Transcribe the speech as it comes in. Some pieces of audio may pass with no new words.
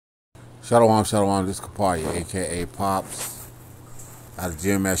Shalom, shalom. This is Kapadia, aka Pops, out of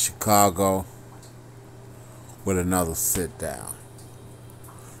GMS Chicago, with another sit down.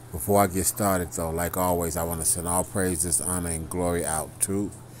 Before I get started, though, like always, I want to send all praises, honor, and glory out to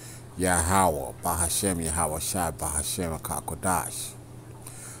Yahweh, Bahashem, Yahweh Shai, Bahashem, Kakodash.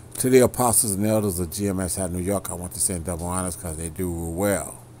 To the apostles and elders of GMS out of New York, I want to send double honors because they do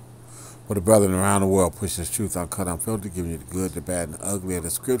well. For the brethren around the world, pushing this truth uncut, unfiltered, giving you the good, the bad, and the ugly of the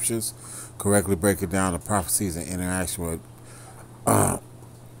scriptures, correctly breaking down the prophecies and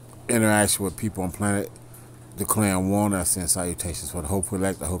interaction with people on planet, declaring warning us and salutations for the hopeful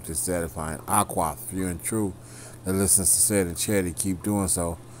elect, the hope that's satisfying. Aqua, few and true, that listens to sincerity and charity, keep doing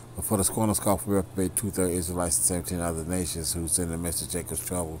so. But for the scorners, scoff, we reprobate 2/3 Israelites and 17 other nations who send the message Jacob's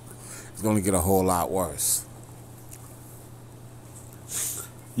trouble, it's going to get a whole lot worse.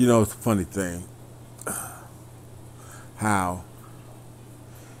 You know, it's a funny thing how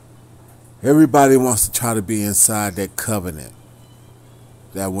everybody wants to try to be inside that covenant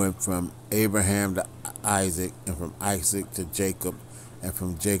that went from Abraham to Isaac, and from Isaac to Jacob, and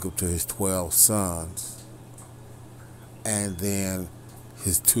from Jacob to his 12 sons, and then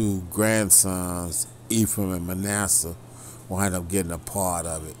his two grandsons, Ephraim and Manasseh, wind up getting a part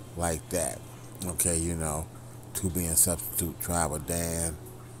of it like that. Okay, you know, two being substitute tribe of Dan,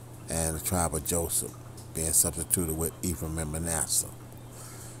 and the tribe of Joseph being substituted with Ephraim and Manasseh.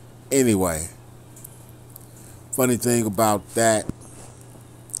 Anyway, funny thing about that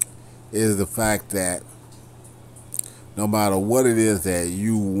is the fact that no matter what it is that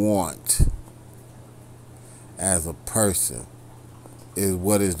you want as a person, is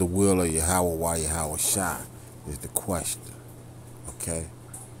what is the will of Yahweh, why Yahweh Shai, is the question. Okay?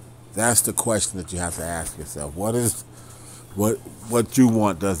 That's the question that you have to ask yourself. What you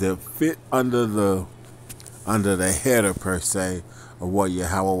want, does it fit under the header per se of what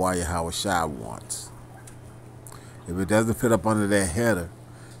Yahweh, why Yahweh Shai wants? If it doesn't fit up under that header,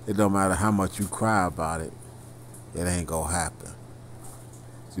 it don't matter how much you cry about it, it ain't gonna happen.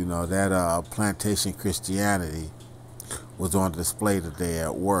 You know, that plantation Christianity was on display today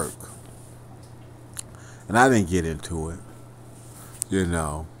at work. And I didn't get into it. You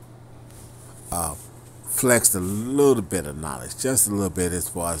know, flexed a little bit of knowledge, just a little bit as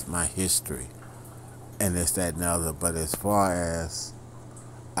far as my history and this, that, and the other. But as far as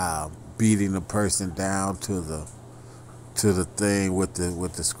beating the person down to the thing with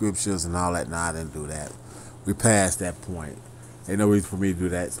the scriptures and all that, no, I didn't do that. We passed that point. Ain't no reason for me to do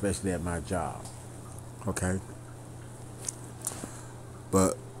that, especially at my job. Okay?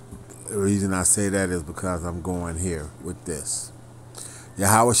 But the reason I say that is because I'm going here with this.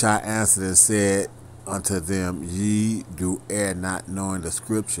 Yahweh Shai answered and said unto them, ye do err, not knowing the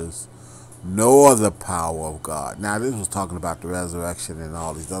scriptures, nor the power of God. Now, this was talking about the resurrection and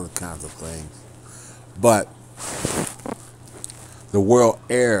all these other kinds of things. But the world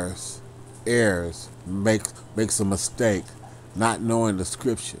makes a mistake not knowing the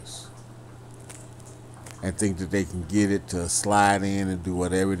scriptures and think that they can get it to slide in and do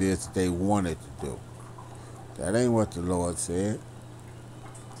whatever it is that they want it to do. That ain't what the Lord said.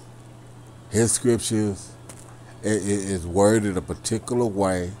 His scriptures is worded a particular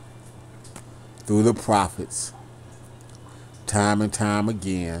way through the prophets, time and time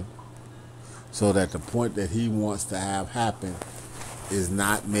again, so that the point that he wants to have happen is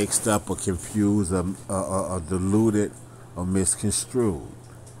not mixed up or confused or diluted or misconstrued.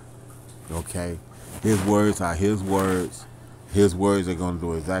 Okay? His words are his words. His words are going to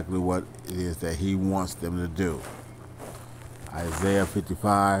do exactly what it is that he wants them to do. Isaiah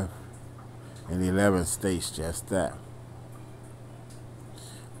 55 and 11 states just that.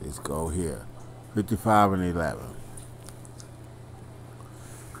 Let's go here. 55 and 11.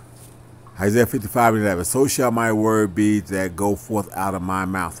 Isaiah 55 and 11. So shall my word be that go forth out of my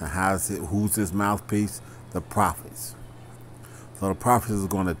mouth. And who's his mouthpiece? The prophets. So the prophets is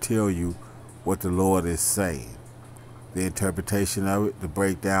going to tell you what the Lord is saying. The interpretation of it, the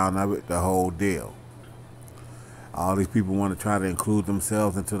breakdown of it, the whole deal. All these people want to try to include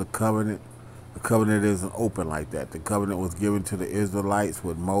themselves into the covenant. The covenant isn't open like that. The covenant was given to the Israelites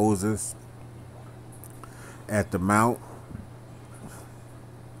with Moses at the Mount.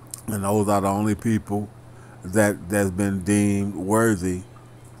 And those are the only people that's been deemed worthy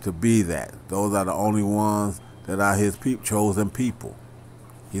to be that. Those are the only ones that are his chosen people.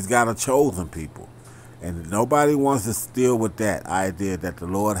 He's got a chosen people. And nobody wants to deal with that idea that the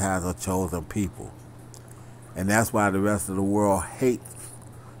Lord has a chosen people. And that's why the rest of the world hates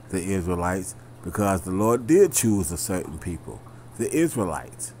the Israelites, because the Lord did choose a certain people, the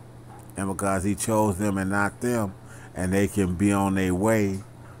Israelites. And because he chose them and not them, and they can be on their way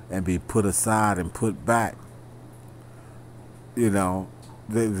and be put aside and put back, you know,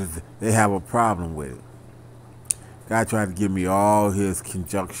 they have a problem with it. God tried to give me all his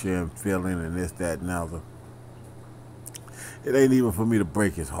conjunction and feeling and this, that, and other. It ain't even for me to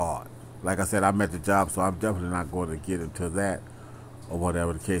break his heart. Like I said, I'm at the job, so I'm definitely not going to get into that or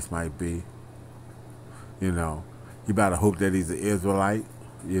whatever the case might be. You know, you better hope that he's an Israelite,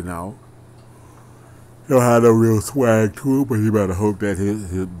 you know. He don't have no real swag to it, but you better hope that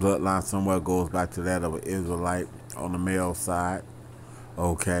his bloodline somewhere goes back to that of an Israelite on the male side.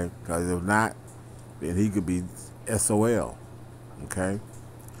 Okay? Because if not, then he could be SOL. Okay?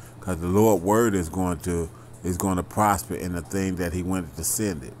 Because the Lord's word is going to prosper in the thing that he wanted to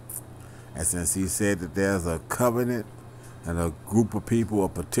send it. And since he said that there's a covenant and a group of people, a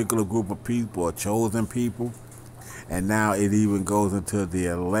particular group of people, a chosen people, and now it even goes into the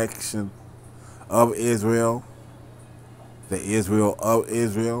election of Israel, the Israel of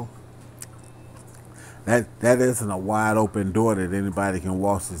Israel, that isn't a wide open door that anybody can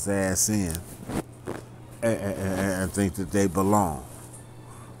wash his ass in and think that they belong.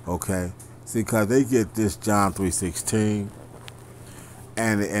 Okay? See, because they get this John 3:16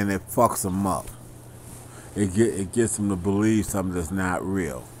 and it fucks them up. It gets them to believe something that's not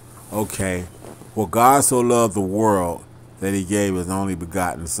real. Okay, well, God so loved the world that he gave his only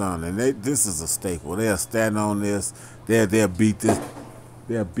begotten son. And this is a staple. They'll stand on this. They'll beat this.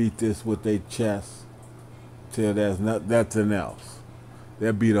 They'll beat this with their chest till there's nothing else.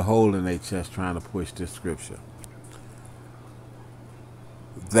 They'll beat a hole in their chest trying to push this scripture.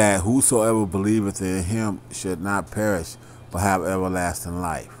 That whosoever believeth in him should not perish, but have everlasting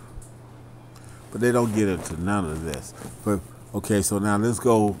life. But they don't get into none of this. But okay, so now let's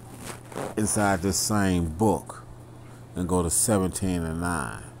go inside this same book and go to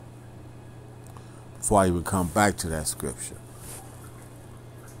 17:9 before I even come back to that scripture.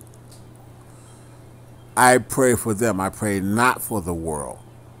 I pray for them. I pray not for the world.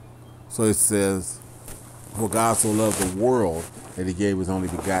 So it says, for God so loved the world that he gave his only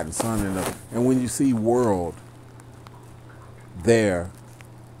begotten son. And when you see world there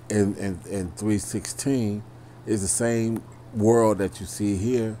in 3:16, is the same world that you see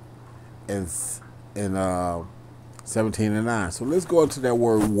here in 17:9. So let's go into that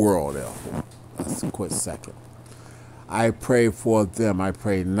word world there. That's a quick second. I pray for them. I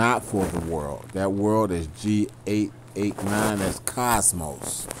pray not for the world. That world is G889. That's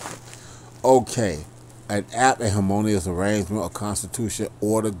cosmos. Okay. An apt and harmonious arrangement of constitution,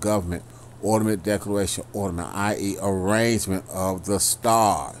 order, government, ornament, declaration, ornament, i.e. arrangement of the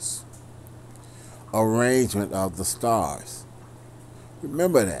stars. Arrangement of the stars.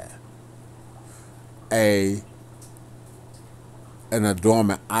 Remember that. An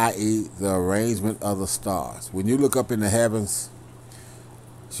adornment, i.e. the arrangement of the stars. When you look up in the heavens,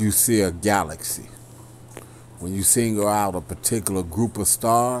 you see a galaxy. When you single out a particular group of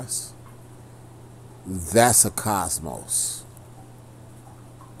stars, that's a cosmos.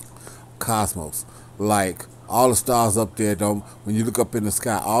 Cosmos. Like all the stars up there when you look up in the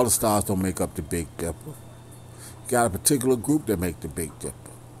sky, all the stars don't make up the Big Dipper. You got a particular group that make the Big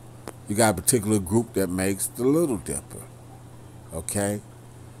Dipper. You got a particular group that makes the Little Dipper. Okay?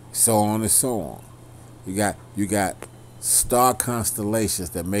 So on and so on. You got star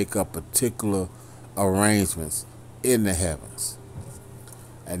constellations that make up particular arrangements in the heavens.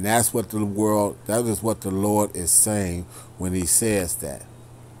 And that is what the Lord is saying when he says that.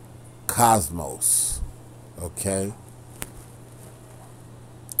 Cosmos. Okay?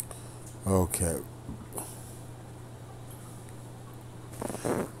 Okay.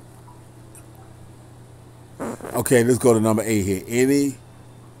 Okay, let's go to number 8 here. Any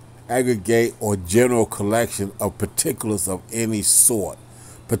aggregate or general collection of particulars of any sort.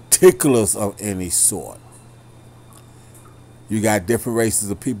 Particulars of any sort. You got different races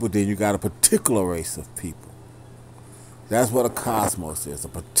of people, then you got a particular race of people. That's what a cosmos is, a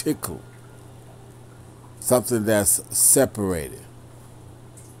particular. Something that's separated.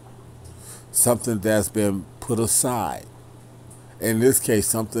 Something that's been put aside. In this case,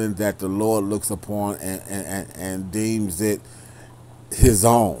 something that the Lord looks upon and deems it his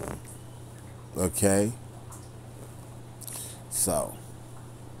own. Okay? So.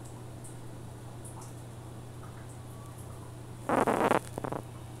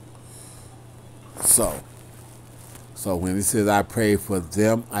 So when he says, I pray for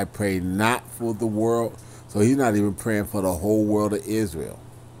them, I pray not for the world. So he's not even praying for the whole world of Israel.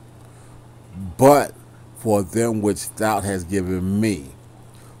 But for them which thou hast given me.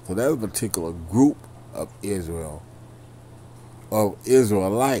 So there's a particular group of Israel, of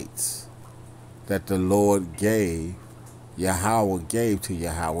Israelites, that the Lord gave Yahweh gave to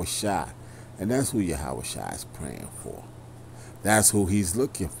Yahweh Shai. And that's who Yahweh Shai is praying for. That's who he's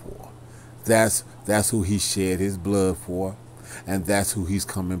looking for. That's who he shed his blood for. And that's who he's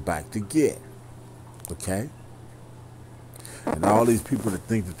coming back to get. Okay? And all these people that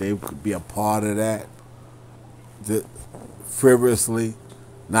think that they could be a part of that frivolously,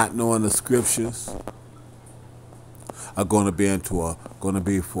 not knowing the scriptures, are going to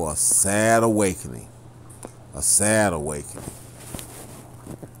be for a sad awakening. A sad awakening.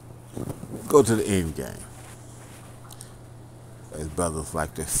 Go to the end game. As brothers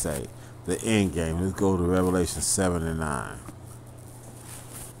like to say. The end game. Let's go to Revelation 7 and 9.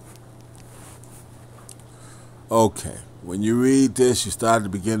 Okay. When you read this, you start at the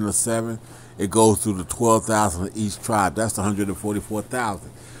beginning of 7. It goes through the 12,000 of each tribe. That's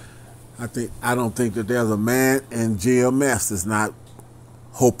 144,000. I don't think that there's a man in GMS that's not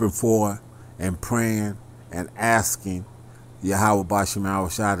hoping for and praying and asking Yahweh Bashim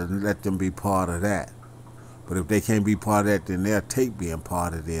Awashai to let them be part of that. But if they can't be part of that, then they'll take being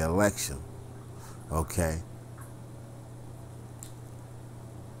part of the election. Okay?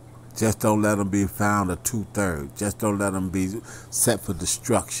 Just don't let them be found a 2/3. Just don't let them be set for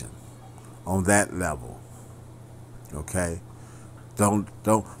destruction on that level. Okay?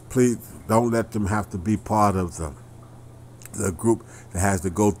 Please don't let them have to be part of the group that has to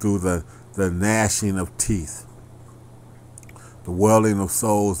go through the gnashing of teeth, the welling of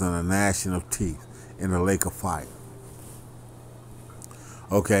souls and the gnashing of teeth in the lake of fire.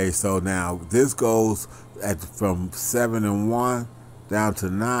 Okay, so now this goes from 7 and 1 down to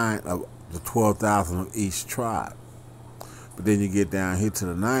 9 of the 12,000 of each tribe. But then you get down here to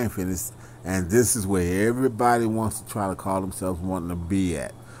the 9th, and this is where everybody wants to try to call themselves wanting to be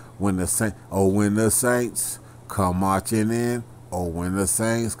at. When the saints come marching in, oh, when the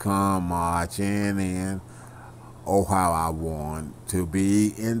saints come marching in, oh, how I want to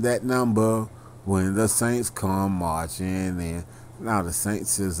be in that number when the saints come marching in. Now, the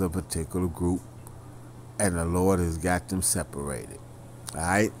saints is a particular group, and the Lord has got them separated. All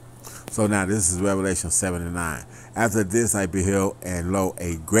right? So now this is Revelation 7 and 9. After this I beheld, and lo,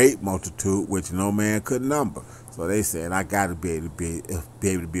 a great multitude which no man could number. So they said, I got to be able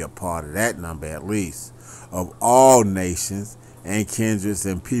to be a part of that number at least, of all nations and kindreds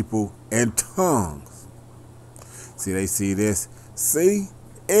and people and tongues. See, they see this. See,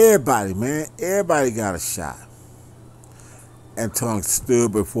 everybody, man, everybody got a shot. And tongues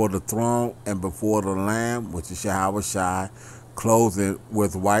stood before the throne and before the Lamb, which is Yahweh Shai, clothed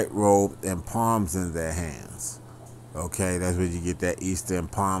with white robe and palms in their hands. Okay, that's where you get that Easter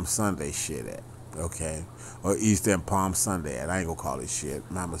and Palm Sunday shit at. Okay, or Easter and Palm Sunday at. I ain't gonna call it shit,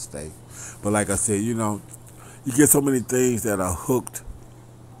 my mistake. But like I said, you know, you get so many things that are hooked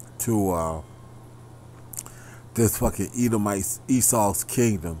to this fucking Edomite Esau's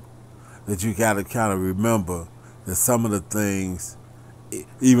kingdom that you gotta kind of remember that some of the things,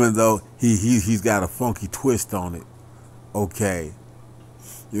 even though he's got a funky twist on it, okay,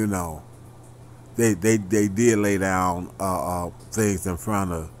 you know, they did lay down things in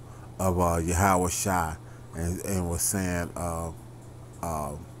front of Yahweh Shai and was saying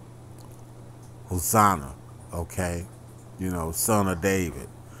Hosanna, okay, you know, son of David,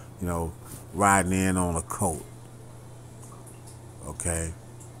 you know, riding in on a coat, okay,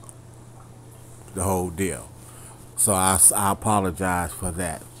 the whole deal. So I apologize for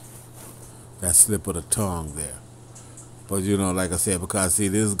that slip of the tongue there. But, you know, like I said, because, see,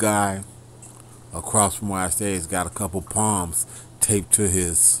 this guy across from where I stay has got a couple palms taped to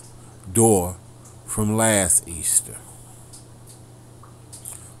his door from last Easter.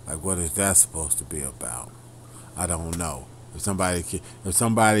 Like, what is that supposed to be about? I don't know. If somebody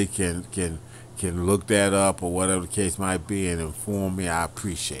can look that up or whatever the case might be and inform me, I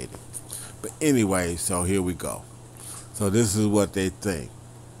appreciate it. But anyway, so here we go. So this is what they think.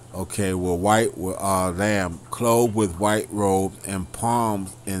 Okay, lamb clothed with white robes and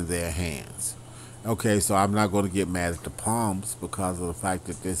palms in their hands. Okay, so I'm not going to get mad at the palms because of the fact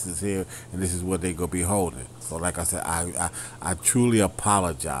that this is here and this is what they're going to be holding. So like I said, I truly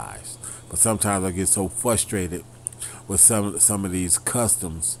apologize. But sometimes I get so frustrated with some of these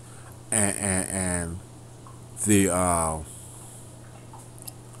customs and the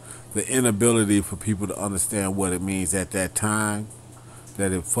inability for people to understand what it means at that time,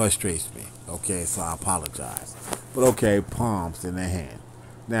 that it frustrates me. Okay, so I apologize. But okay, palms in their hand.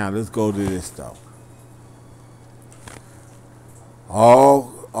 Now let's go to this though.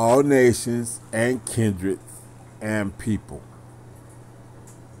 All nations and kindreds and people.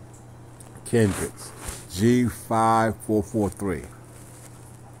 Kindreds. G5443.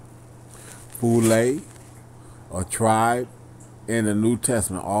 Fule, or tribe in the New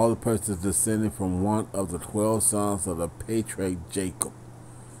Testament, all the persons descending from one of the 12 sons of the patriarch Jacob.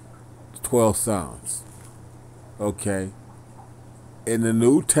 12 sons. Okay? In the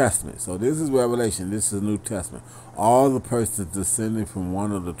New Testament, so this is Revelation, this is New Testament. All the persons descending from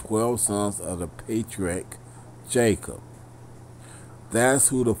one of the 12 sons of the patriarch Jacob. That's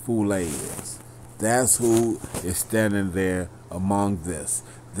who the Foule is. That's who is standing there among this.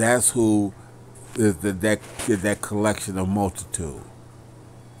 That's who is that collection of multitude.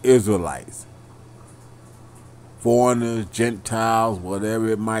 Israelites, foreigners, Gentiles, whatever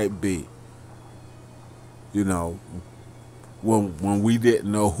it might be. You know, when we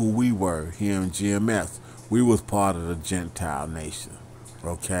didn't know who we were here in GMS, we was part of the Gentile nation.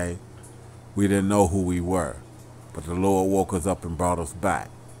 Okay? We didn't know who we were. But the Lord woke us up and brought us back.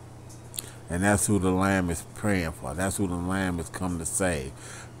 And that's who the Lamb is praying for. That's who the Lamb is come to save.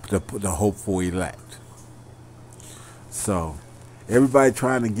 The hopeful elect. So, everybody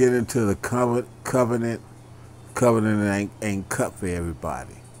trying to get into the covenant ain't cut for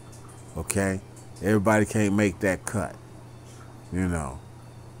everybody. Okay? Everybody can't make that cut. You know.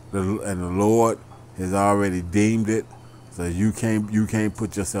 And the Lord has already deemed it. So you can't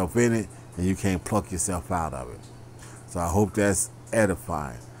put yourself in it, and you can't pluck yourself out of it. So I hope that's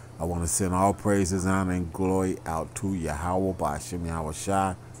edifying. I want to send all praises, honor, and glory out to Yahweh, Ba'ashem Yahweh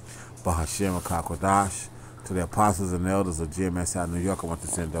Shai, Ba'ashem HaKakodash, to the apostles and elders of GMS out in New York. I want to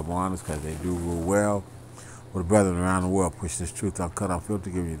send double honors because they do rule well. With the brethren around the world, push this truth uncut,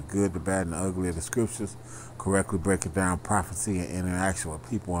 unfiltered, giving you the good, the bad, and the ugly of the scriptures, correctly breaking down prophecy and interaction with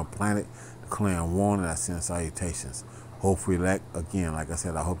people on the planet, declaring warning. I send salutations. Hopefully, again, like I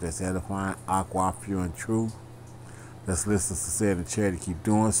said, I hope that's edifying, aqua, pure, and true. Let's listen sincere and charity, keep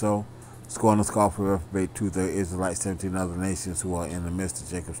doing so. Scorn the scoff for reprobate 2/3 Israelites, 17 other nations who are in the midst of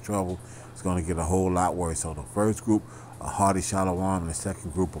Jacob's trouble. It's going to get a whole lot worse. So the first group, a hearty shalom, and the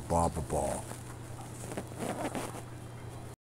second group, a bar.